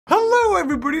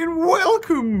everybody, and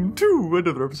welcome to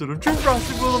another episode of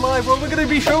Jurassic World Alive, where we're going to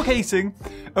be showcasing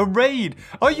a raid.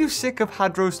 Are you sick of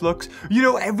Hadros Lux? You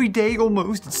know, every day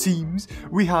almost, it seems,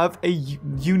 we have a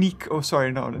unique,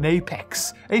 an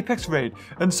Apex raid.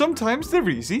 And sometimes they're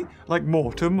easy, like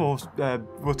Mortem, or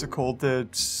what's it called, the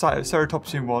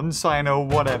Ceratopsian one, Cyno,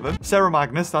 whatever.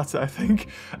 Ceramagnus, that's it, I think.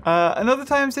 And other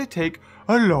times they take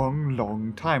a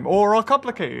long time, or are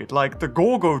complicated, like the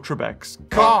Gorgo Trebex.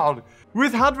 God!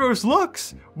 With Hadros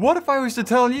Lux, what if I was to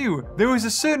tell you there was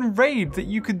a certain raid that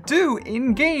you could do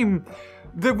in-game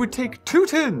that would take 2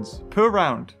 turns per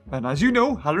round? And as you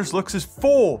know, Hadros Lux is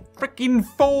 4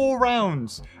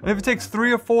 rounds. And if it takes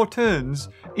 3 or 4 turns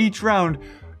each round,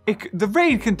 the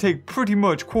raid can take pretty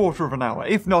much quarter of an hour,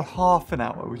 if not half an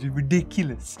hour, which is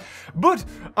ridiculous. But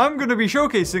I'm going to be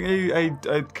showcasing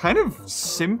a kind of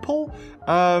simple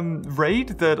raid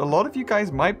that a lot of you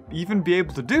guys might even be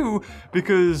able to do,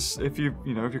 because if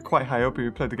you're quite high up or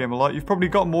you played the game a lot, you've probably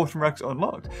got Mortem Rex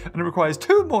unlocked, and it requires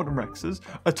 2 Mortem Rexes,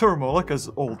 a Turomolic, as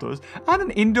all does, and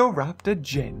an Indoraptor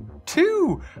Gen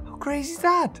 2. How crazy is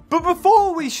that? But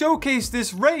before we showcase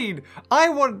this raid, I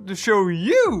wanted to show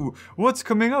you what's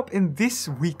coming up in this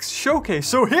week's showcase.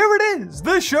 So here it is,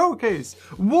 the showcase,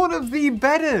 one of the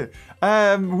better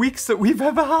weeks that we've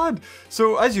ever had.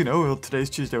 So as you know, well, today's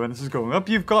Tuesday when this is going up,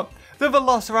 you've got the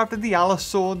Velociraptor, the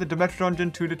Allosaur, the Dimetrodon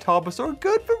Gen 2, the Tarbosaur, a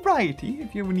good variety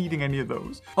if you were needing any of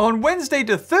those. On Wednesday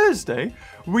to Thursday,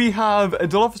 we have a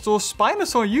Dilophosaur,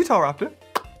 Spinosaur, Utahraptor,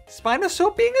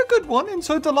 Spinosaur being a good one, and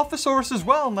so Dilophosaurus as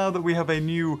well, now that we have a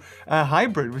new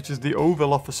hybrid, which is the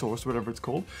Ovilophosaurus, whatever it's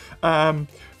called.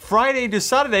 Friday to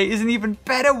Saturday is an even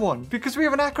better one, because we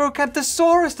have an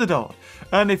Acrocanthosaurus to dart.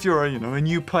 And if you're a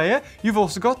new player, you've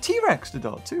also got T-Rex to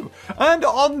dart too. And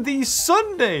on the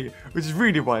Sunday, which is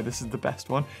really why this is the best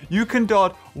one, you can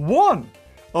dart one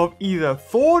of either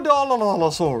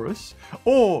Thordololosaurus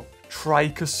or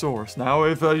Trichosaurus. Now,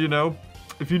 if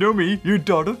you know me, you'd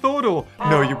dart a Thordor.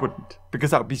 No, you wouldn't,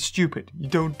 because that would be stupid. You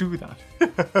don't do that.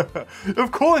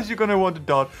 Of course you're going to want to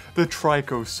dart the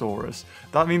Trichosaurus.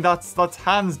 That's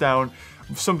hands down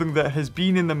something that has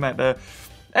been in the meta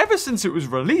ever since it was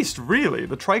released, really.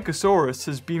 The Trichosaurus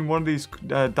has been one of these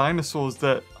dinosaurs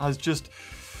that has just,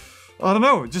 I don't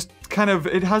know, just kind of,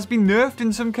 it has been nerfed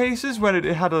in some cases when it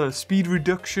had a speed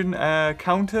reduction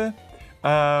counter.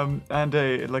 And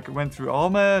it went through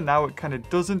armor. Now it kind of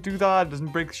doesn't do that. It doesn't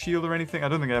break shield or anything. I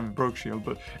don't think it ever broke shield,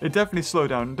 but it definitely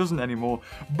slowed down. It doesn't anymore.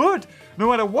 But no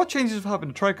matter what changes have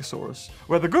happened to Trichosaurus,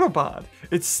 whether good or bad,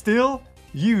 it's still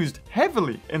used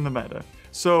heavily in the meta.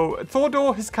 So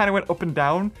Thordor has kind of went up and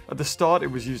down. At the start, it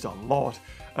was used a lot.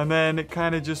 And then it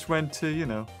kind of just went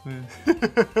to,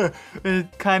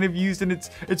 it kind of used, and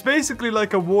it's basically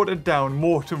like a watered down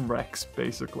Mortem Rex,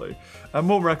 basically.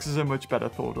 Mortem Rex is a much better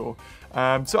Thordor.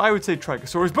 So I would say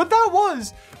Trichosaurus, but that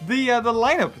was the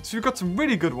lineup. So we've got some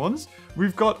really good ones.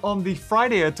 We've got on the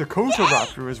Friday a Dakota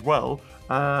Raptor as well.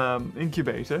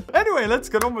 Incubator. Anyway, let's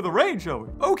get on with the raid, shall we?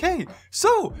 Okay,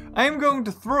 so I am going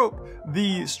to throw up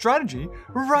the strategy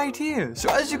right here. So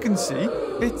as you can see,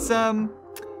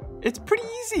 it's pretty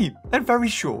easy and very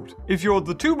short. If you're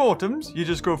the 2 Mortems, you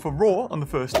just go for Raw on the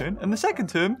first turn, and the second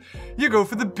turn, you go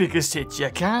for the biggest hit you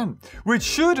can, which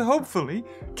should hopefully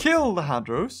kill the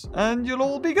Hadros, and you'll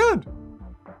all be good.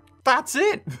 That's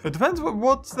it. It depends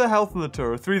what's the health on the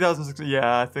Turo. 3,600.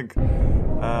 Yeah, I think.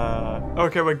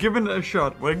 Okay, we're giving it a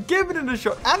shot. We're giving it a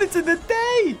shot, and it's in the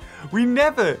day. We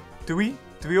never. Do we?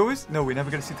 Do we always? No, we never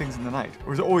get to see things in the night.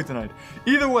 Or is it always the night?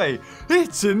 Either way,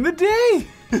 it's in the day.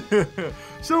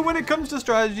 So when it comes to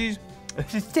strategies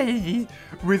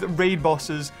with raid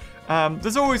bosses,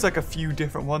 there's always like a few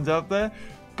different ones out there.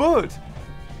 But,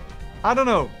 I don't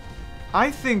know.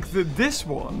 I think that this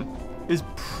one is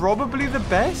probably the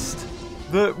best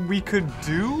that we could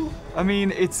do. I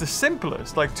mean, it's the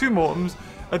simplest. Like 2 Mortems.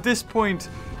 At this point,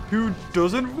 who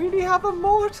doesn't really have a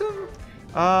Mortem?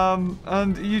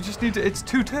 And you just need to, it's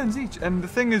 2 turns each. And the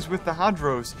thing is with the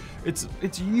Hadros,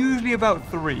 it's usually about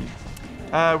 3.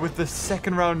 With the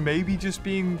second round maybe just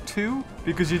being 2,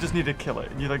 because you just need to kill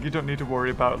it. You don't need to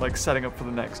worry about setting up for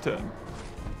the next turn.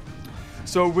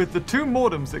 So with the 2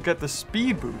 Mortems that get the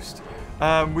speed boost,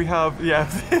 we have,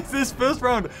 this first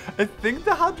round, I think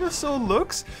the Hadros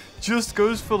Lux just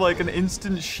goes for an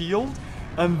instant shield,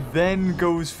 and then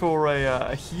goes for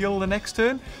a heal the next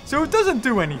turn. So it doesn't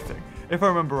do anything, if I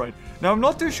remember right. Now, I'm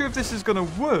not too sure if this is going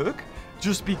to work,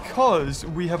 just because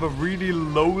we have a really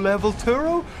low-level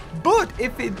Turo. But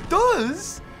if it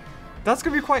does, That's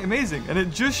going to be quite amazing. And it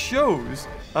just shows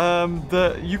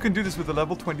that you can do this with a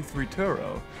level 23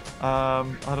 Turo. I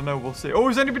don't know, we'll see. Oh,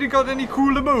 has anybody got any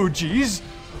cool emojis?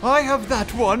 I have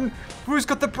that one. Who's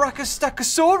got the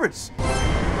Brachiosaurus?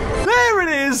 There it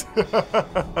is!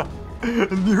 I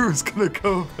knew it was going to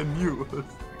come. I knew it was.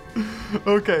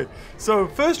 Okay, so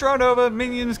first round over,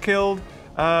 minions killed.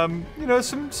 You know,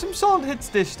 some solid hits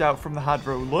dished out from the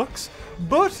Hadros Lux.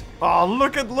 But, oh,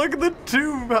 look at the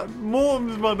two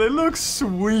morms, man. They look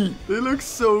sweet. They look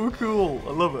so cool.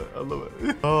 I love it. I love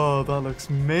it. Oh, that looks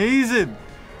amazing.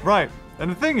 Right,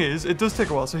 and the thing is, it does take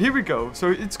a while. So here we go. So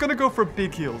it's going to go for a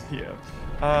big heal here.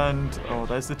 And, oh,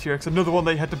 there's the T-Rex. Another one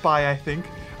they had to buy, I think.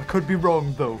 I could be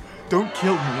wrong, though. Don't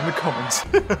kill me in the comments.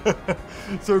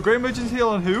 So, Great Emergency Heal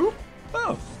on who?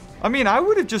 Oh, I mean, I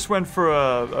would have just went for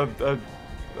a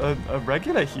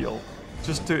regular heal.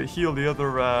 Just to heal the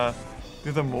other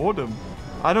Mordem.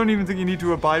 I don't even think you need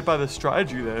to abide by the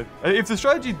strategy there. If the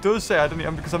strategy does say,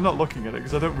 because I'm not looking at it,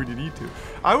 because I don't really need to.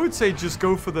 I would say just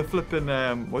go for the flipping,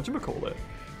 whatchamacallit?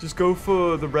 Just go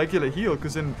for the regular heal,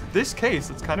 because in this case,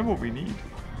 that's kind of what we need.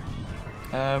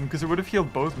 Because it would have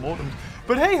healed both Mortems.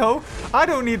 But hey-ho, I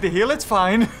don't need the heal, it's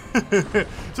fine. So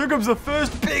here comes the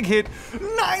first big hit,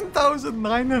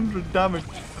 9,900 damage.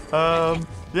 Yeah,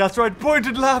 that's right, point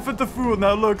and laugh at the fool.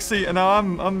 Now look, see, and now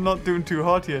I'm not doing too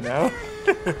hot here now.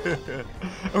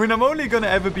 I mean, I'm only going to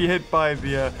ever be hit by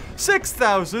the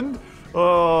 6,000.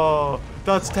 Oh,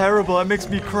 that's terrible, that makes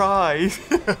me cry.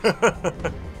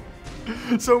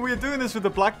 So we're doing this with the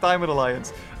Black Diamond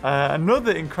Alliance.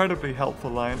 Another incredibly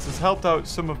helpful alliance. Has helped out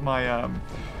some of my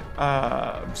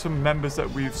some members that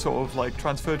we've sort of like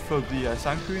transferred for the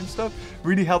Sanctuary and stuff.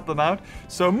 Really helped them out.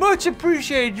 So much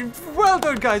appreciated. Well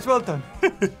done, guys. Well done.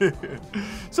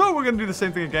 So we're going to do the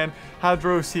same thing again.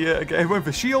 Hadros here. Again, it went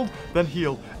for shield, then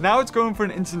heal. Now it's going for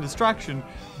an instant distraction,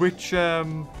 which where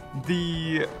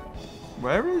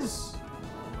is?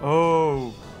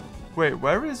 Oh, wait.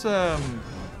 Where is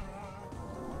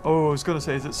Oh, I was going to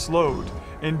say, is it slowed?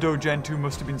 Indo Gen 2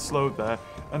 must have been slowed there.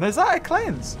 And there's that, a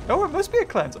cleanse. Oh, it must be a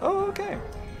cleanse. Oh, okay.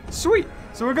 Sweet.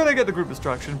 So we're going to get the group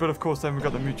distraction, but of course then we've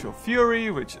got the Mutual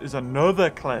Fury, which is another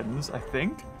cleanse, I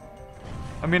think.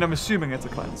 I mean, I'm assuming it's a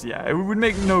cleanse. Yeah, it would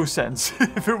make no sense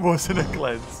if it wasn't a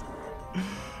cleanse.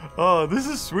 Oh, this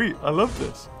is sweet. I love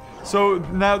this. So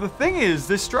now the thing is,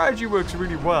 this strategy works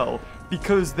really well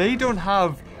because they don't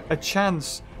have a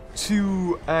chance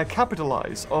to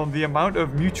capitalize on the amount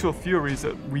of Mutual Furies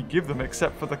that we give them,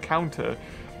 except for the counter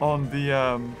on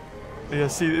the yeah,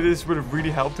 see, this would have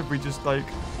really helped if we just like,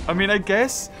 I mean, I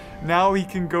guess now he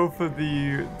can go for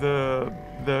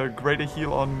the greater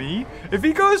heal on me. If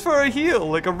he goes for a heal,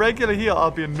 like a regular heal,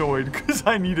 I'll be annoyed because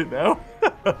I need it now.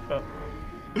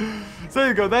 So there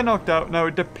you go, they're knocked out. Now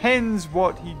it depends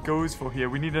what he goes for here.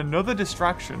 We need another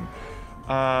distraction.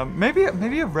 Maybe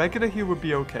a regular heal would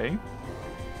be okay.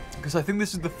 Because I think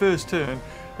this is the first turn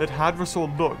that Hadros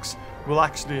Lux will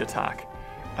actually attack.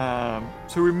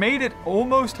 So we made it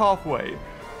almost halfway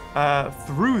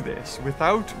through this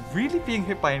without really being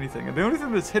hit by anything. And the only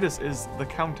thing that's hit us is the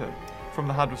counter from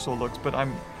the Hadros Lux. But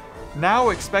I'm now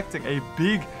expecting a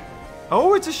big...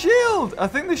 Oh, it's a shield! I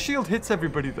think the shield hits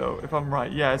everybody though, if I'm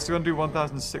right. Yeah, it's going to do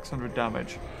 1,600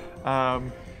 damage.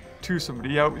 To somebody.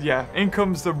 Yeah, in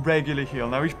comes the regular heal.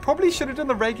 Now, we probably should have done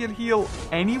the regular heal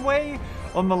anyway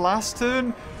on the last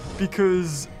turn,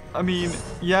 because, I mean,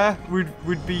 yeah,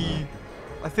 we'd be,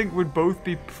 I think we'd both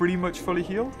be pretty much fully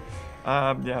healed.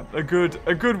 Yeah, a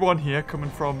good one here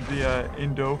coming from the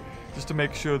Indo, just to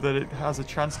make sure that it has a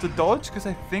chance to dodge, because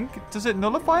I think, does it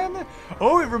nullify on there?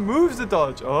 Oh, it removes the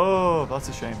dodge. Oh, that's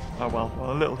a shame. Oh, well,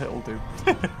 a little hit will do.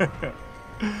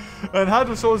 And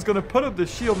Hadros is going to put up the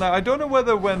shield. Now, I don't know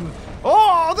whether when...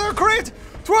 Oh, the crit!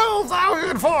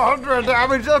 12,400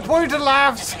 damage. The point and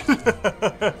laughs.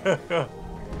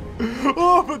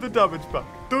 Oh, put the damage back.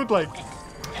 Don't like.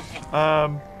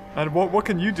 And what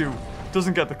can you do?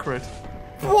 Doesn't get the crit.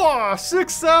 Whoa,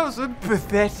 6,000.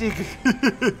 Pathetic.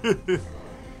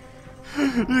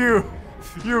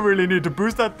 You really need to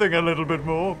boost that thing a little bit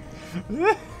more.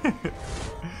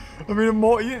 I mean,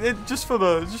 more just for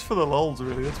the lulz,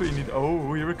 really. That's what you need.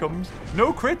 Oh, here it comes.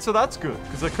 No crit, so that's good,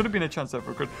 because there could have been a chance there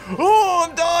for a crit. Oh,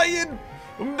 I'm dying!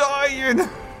 I'm dying!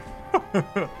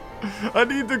 I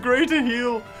need the greater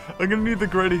heal. I'm gonna need the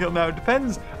greater heal now. It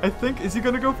depends. I think, is he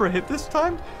gonna go for a hit this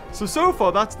time? So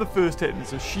far, that's the first hit, and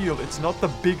it's a shield. It's not the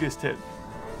biggest hit.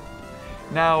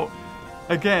 Now,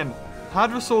 again,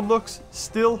 Hadros Lux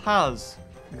still has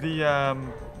the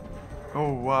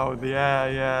oh wow,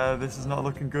 yeah, this is not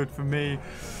looking good for me.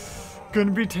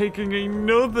 Gonna be taking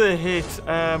another hit,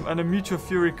 and a Mutual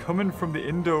Fury coming from the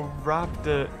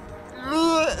Indoraptor.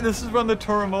 This is when the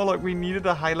Turo more like we needed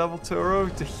a high level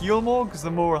Turo to heal more, because the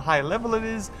more high level it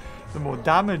is, the more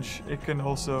damage it can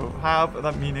also have,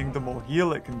 that meaning the more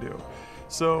heal it can do.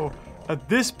 So at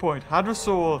this point,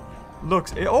 Hadros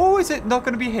Lux, oh, is it not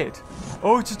going to be hit?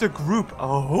 Oh, it's just a group.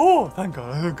 Oh, thank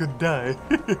God, I'm going to die.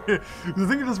 I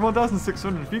think it does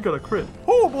 1,600 if you got a crit.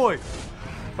 Oh boy.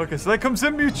 Okay, so there comes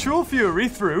a mutual fury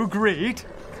through, great.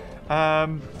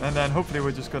 And then hopefully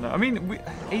we're just gonna, I mean,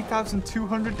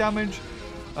 8,200 damage,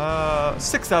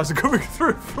 6,000 coming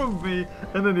through from me,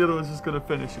 and then the other one's just gonna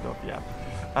finish it off, yeah.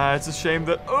 It's a shame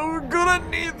that, oh, we're gonna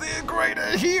need the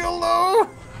greater heal though.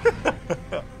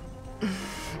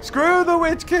 Screw the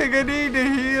Witch King, I need to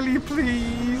heal you,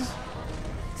 please.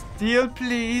 Heal,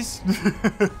 please.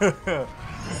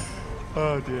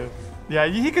 Oh dear. Yeah,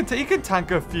 he can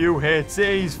tank a few hits,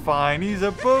 he's fine, he's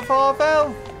above half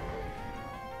health.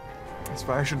 That's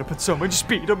why I shouldn't have put so much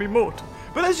speed on me moat.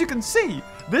 But as you can see,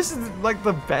 this is like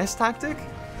the best tactic.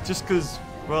 Just because,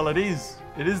 well, it is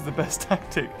the best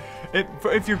tactic.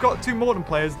 If you've got two Morton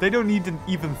players, they don't need to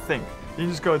even think. You can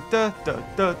just go da da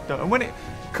da da. And when it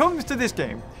comes to this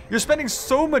game, you're spending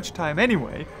so much time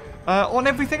anyway on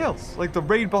everything else. Like the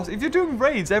raid boss. If you're doing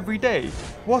raids every day,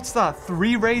 what's that?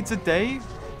 3 raids a day?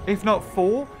 If not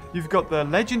 4? You've got the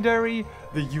legendary,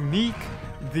 the unique,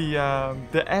 the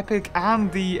epic,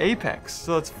 and the apex.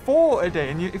 So it's 4 a day,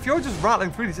 and if you're just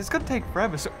rattling through these, it's gonna take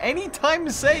forever. So any time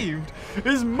saved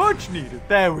is much needed.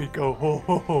 There we go. Ho,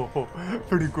 ho, ho, ho.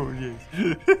 Pretty good,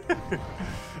 yes.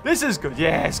 This is good.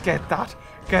 Yes, get that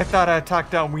attack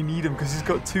down. We need him because he's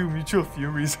got 2 mutual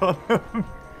furies on him.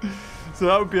 So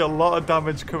that would be a lot of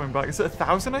damage coming back. Is it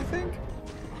 1,000? I think.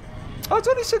 Oh, it's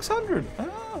only 600.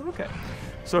 Oh, okay.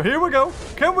 So here we go.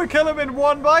 Can we kill him in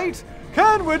one bite?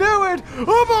 Can we do it?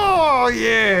 Oh boy,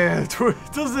 yeah!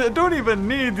 Don't even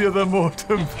need the other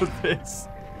Mortem for this.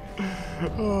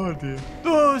 Oh dear.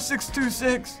 Oh,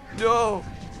 626. No.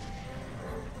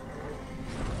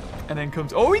 And then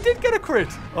comes. Oh, he did get a crit.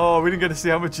 Oh, we didn't get to see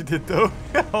how much he did though.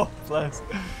 Oh, bless.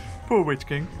 Poor Witch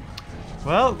King.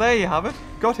 Well, there you have it.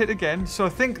 Got hit again. So I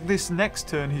think this next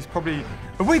turn he's probably.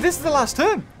 Oh, wait, this is the last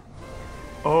turn.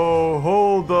 Oh,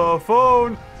 hold the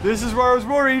phone. This is where I was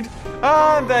worried.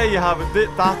 And there you have it.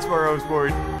 That's where I was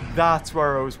worried. That's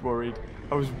where I was worried.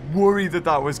 I was worried that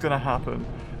that was going to happen.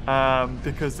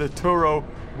 Because the Turo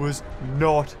was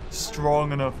not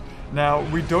strong enough. Now,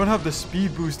 we don't have the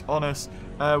speed boost on us.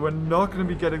 We're not going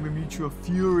to be getting the Mutual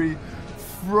Fury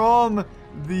from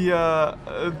the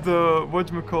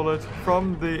whatchamacallit,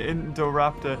 from the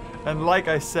Indoraptor. And like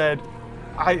I said,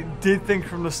 I did think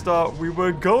from the start we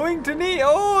were going to need...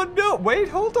 Oh, no. Wait,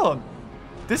 hold on.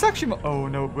 This actually... Oh,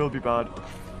 no, it will be bad.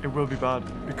 It will be bad.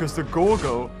 Because the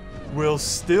Gorgo will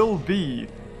still be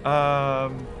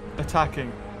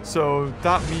attacking. So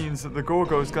that means that the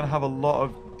Gorgo is going to have a lot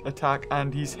of attack.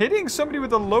 And he's hitting somebody with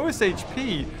the lowest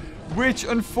HP. Which,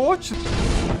 unfortunately...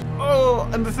 Oh,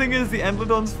 and the thing is, the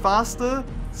Entlodon's faster.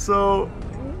 So...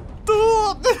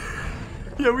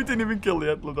 Yeah, we didn't even kill the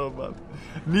Entlodon, man.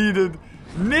 Needed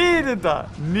that.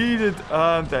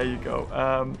 And there you go.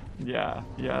 Yeah.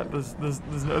 There's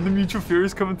the Mutual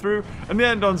Furies coming through, and the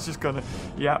Endon's just gonna.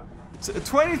 Yeah. So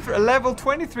 23 level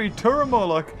 23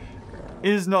 Turamoloch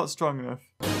is not strong enough.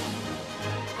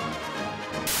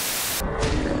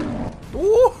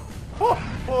 Ooh!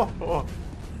 Oh.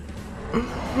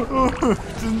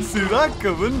 Didn't see that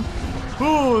coming.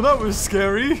 Oh, that was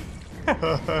scary.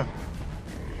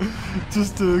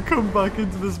 Just to come back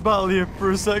into this battle here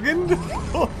for a second.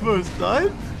 Almost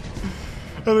died.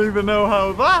 I don't even know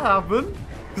how that happened.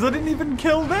 Because I didn't even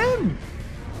kill them.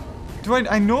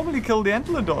 I normally kill the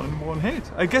Entlodon in one hit.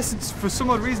 I guess it's for some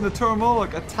odd reason the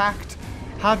Turamoloch attacked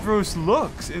Hadros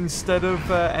Lux instead of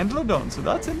Entlodon. So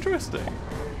that's interesting.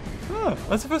 Huh,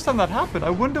 that's the first time that happened. I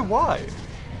wonder why.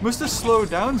 Must have slowed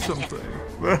down something.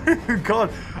 God.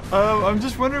 I'm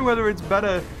just wondering whether it's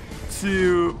better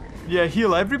to... Yeah,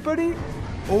 heal everybody,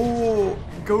 or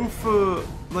go for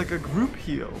like a group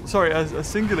heal. Sorry, a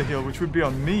singular heal, which would be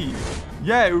on me.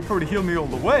 Yeah, it would probably heal me all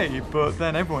the way, but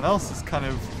then everyone else is kind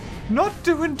of not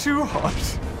doing too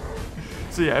hot.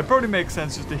 So yeah, it probably makes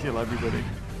sense just to heal everybody.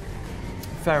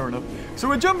 Fair enough. So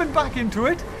we're jumping back into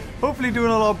it. Hopefully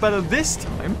doing a lot better this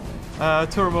time.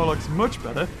 Turamoloch's much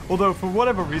better. Although for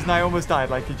whatever reason I almost died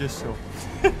like you just saw.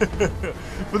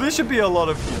 But this should be a lot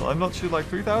of heal. I'm not sure, like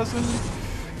 3,000?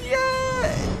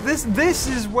 Yeah, this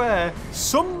is where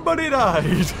somebody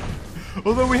died.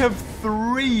 Although we have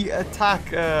 3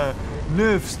 attack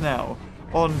nerfs now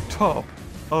on top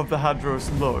of the Hadros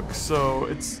Lux, so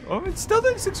it's still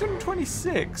doing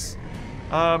 626.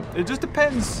 It just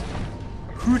depends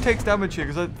who takes damage here,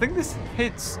 because I think this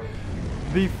hits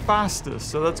the fastest.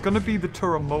 So that's going to be the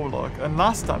Turomoloch. And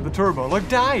last time, the Turomoloch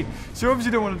died. So you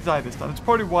obviously don't want to die this time. It's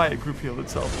probably why it group healed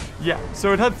itself. Yeah,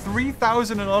 so it had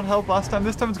 3,000 and odd health last time.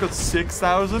 This time it's got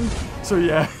 6,000. So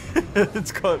yeah,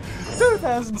 it's got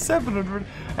 2,700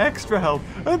 extra health.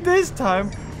 And this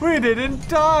time, we didn't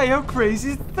die. How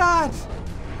crazy is that?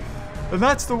 And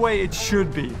that's the way it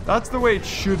should be. That's the way it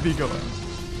should be going.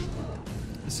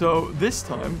 So this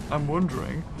time, I'm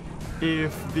wondering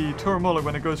if the Turomoloch,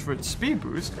 when it goes for its speed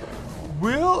boost,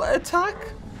 will attack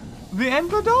the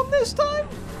Englodon this time?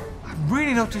 I'm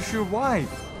really not too sure why.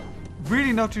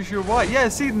 Really not too sure why. Yeah,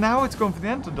 see, now it's going for the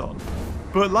Englodon.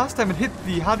 But last time it hit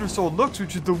the Hadros Lux,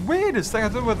 which is the weirdest thing. I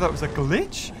don't know whether that was a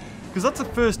glitch, because that's the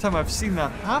first time I've seen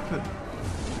that happen.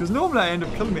 Because normally I end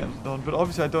up killing the Englodon, but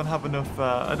obviously I don't have enough.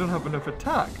 I don't have enough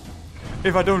attack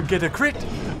if I don't get a crit.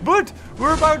 But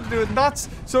we're about to do it. And that's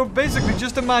so basically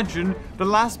just imagine the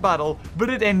last battle,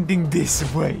 but it ending this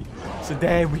way. So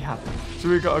there we have it. So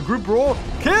we got a group roar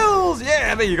kills.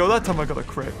 Yeah, there you go. That time I got a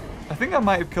crit. I think I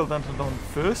might have killed Englodon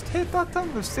first hit that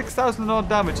time. There's 6,000 odd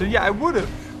damage. So yeah, I would have.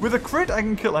 With a crit, I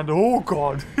can kill Englodon. Oh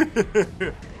god.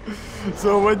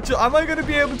 So am I going to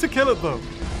be able to kill it though?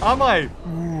 Am I?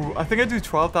 Ooh, I think I do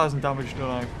 12,000 damage,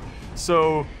 don't I?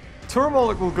 So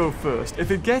Turomoloch will go first. If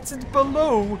it gets it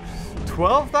below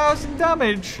 12,000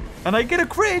 damage, and I get a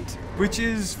crit, which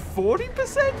is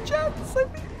 40% chance, I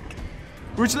think.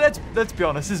 Which let's be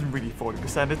honest, isn't really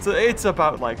 40%. It's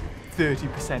about like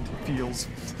 30%. It feels.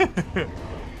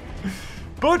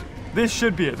 But this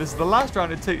should be it. This is the last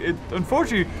round.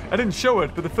 Unfortunately, I didn't show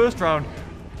it, but the first round,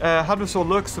 Hadros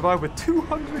Lux survived with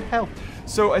 200 health.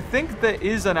 So I think there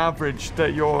is an average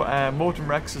that your Mortem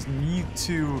Rexes need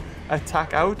to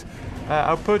attack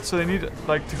output. So they need,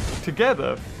 like,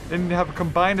 together, they need to have a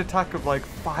combined attack of like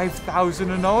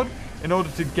 5,000 and odd in order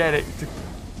to get it to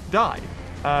die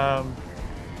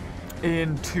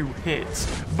in 2 hits.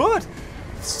 But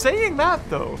saying that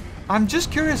though, I'm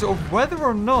just curious of whether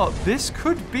or not this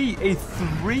could be a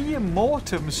 3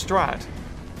 Mortem strat,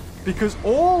 because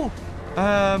all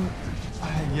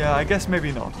yeah, I guess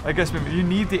maybe not. I guess maybe you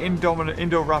need the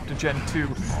Indoraptor Gen 2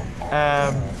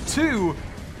 to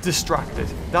distract it.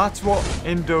 That's what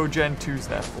Indo Gen 2 is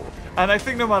there for. And I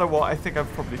think no matter what, I think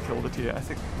I've probably killed it here. I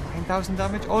think 9,000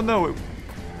 damage. Oh no, it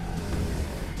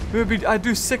would be. I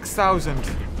do 6,000,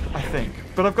 I think.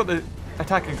 But I've got the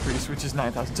attack increase, which is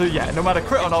 9,000. So yeah, no matter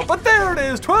crit or not. But there it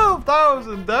is,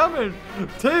 12,000 damage.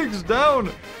 Takes down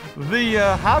the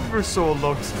Hadros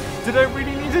Lux. Did I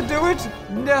really need to do it?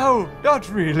 No, not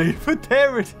really, but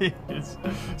there it is.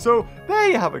 So there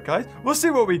you have it, guys. We'll see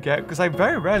what we get, because I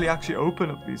very rarely actually open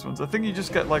up these ones. I think you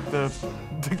just get like the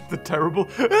terrible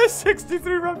 63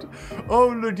 Raptor. Oh,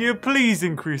 Ludia, please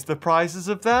increase the prices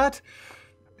of that.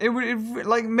 It would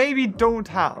like maybe don't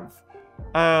have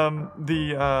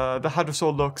the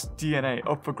Hadros Lux DNA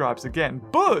up for grabs again,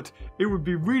 but it would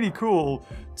be really cool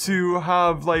to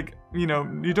have, like, you know,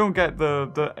 you don't get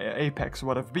the Apex or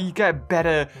whatever, but you get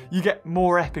better, you get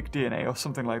more epic DNA or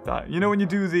something like that. You know, when you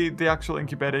do the actual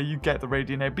incubator, you get the Raid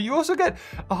DNA, but you also get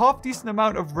a half decent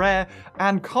amount of rare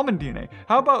and common DNA.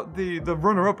 How about the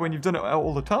runner-up when you've done it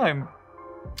all the time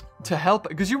to help,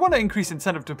 because you want to increase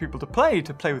incentive to people to play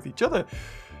with each other.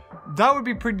 That would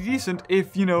be pretty decent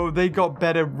if, you know, they got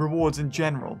better rewards in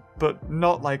general, but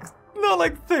not like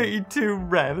 32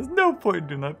 rare. There's no point in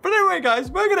doing that. But anyway, guys,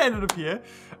 we're gonna end it up here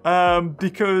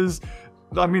because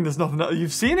I mean, there's nothing else.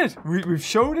 You've seen it. We've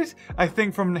showed it. I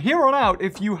think from here on out,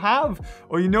 if you have,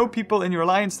 or you know people in your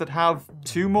alliance that have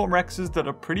 2 Mortem Rexes that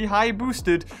are pretty high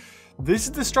boosted, this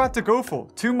is the strat to go for.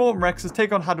 2 Mortem Rexes,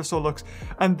 take on Hadros Lux,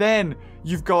 and then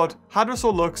you've got Hadros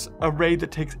Lux, a raid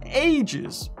that takes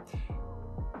ages.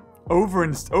 Over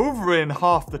in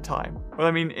half the time. Well,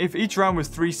 I mean, if each round was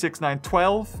 3, 6, 9,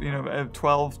 12, you know,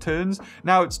 12 turns,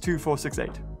 now it's 2, 4, 6, 8.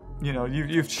 You know,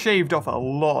 you've shaved off a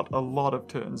lot of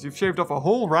turns. You've shaved off a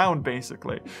whole round,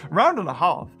 basically. Round and a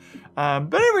half.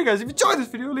 But anyway, guys, if you enjoyed this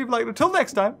video, leave a like. Until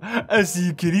next time, I'll see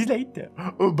you kitties later.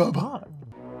 Oh, bye-bye.